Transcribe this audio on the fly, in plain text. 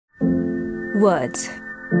Words.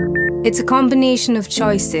 It's a combination of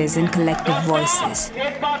choices and collective voices.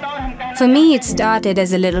 For me, it started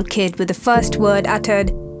as a little kid with the first word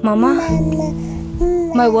uttered, "Mama."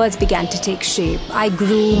 My words began to take shape. I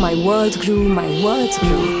grew, my world grew, my words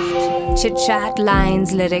grew. Chit-chat,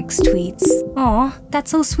 lines, lyrics, tweets. Aw,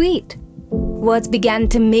 that's so sweet. Words began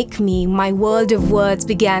to make me. My world of words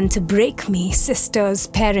began to break me. Sisters,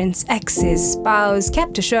 parents, exes, spouse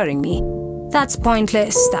kept assuring me, that's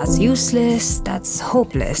pointless, that's useless, that's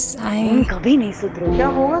hopeless. I'm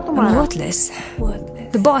worthless.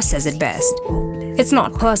 The boss says it best. It's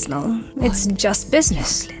not personal, it's just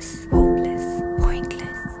business. Hopeless,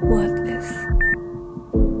 pointless, worthless.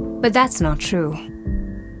 But that's not true.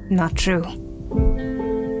 Not true.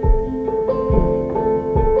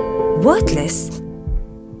 Worthless?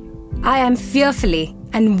 I am fearfully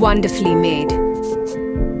and wonderfully made.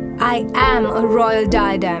 I am a royal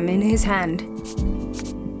diadem in his hand.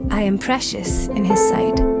 I am precious in his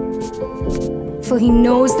sight. For he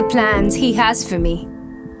knows the plans he has for me,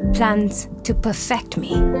 plans to perfect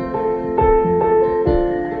me.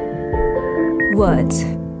 Words.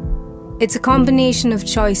 It's a combination of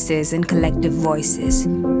choices and collective voices.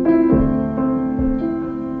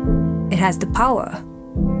 It has the power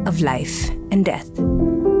of life and death.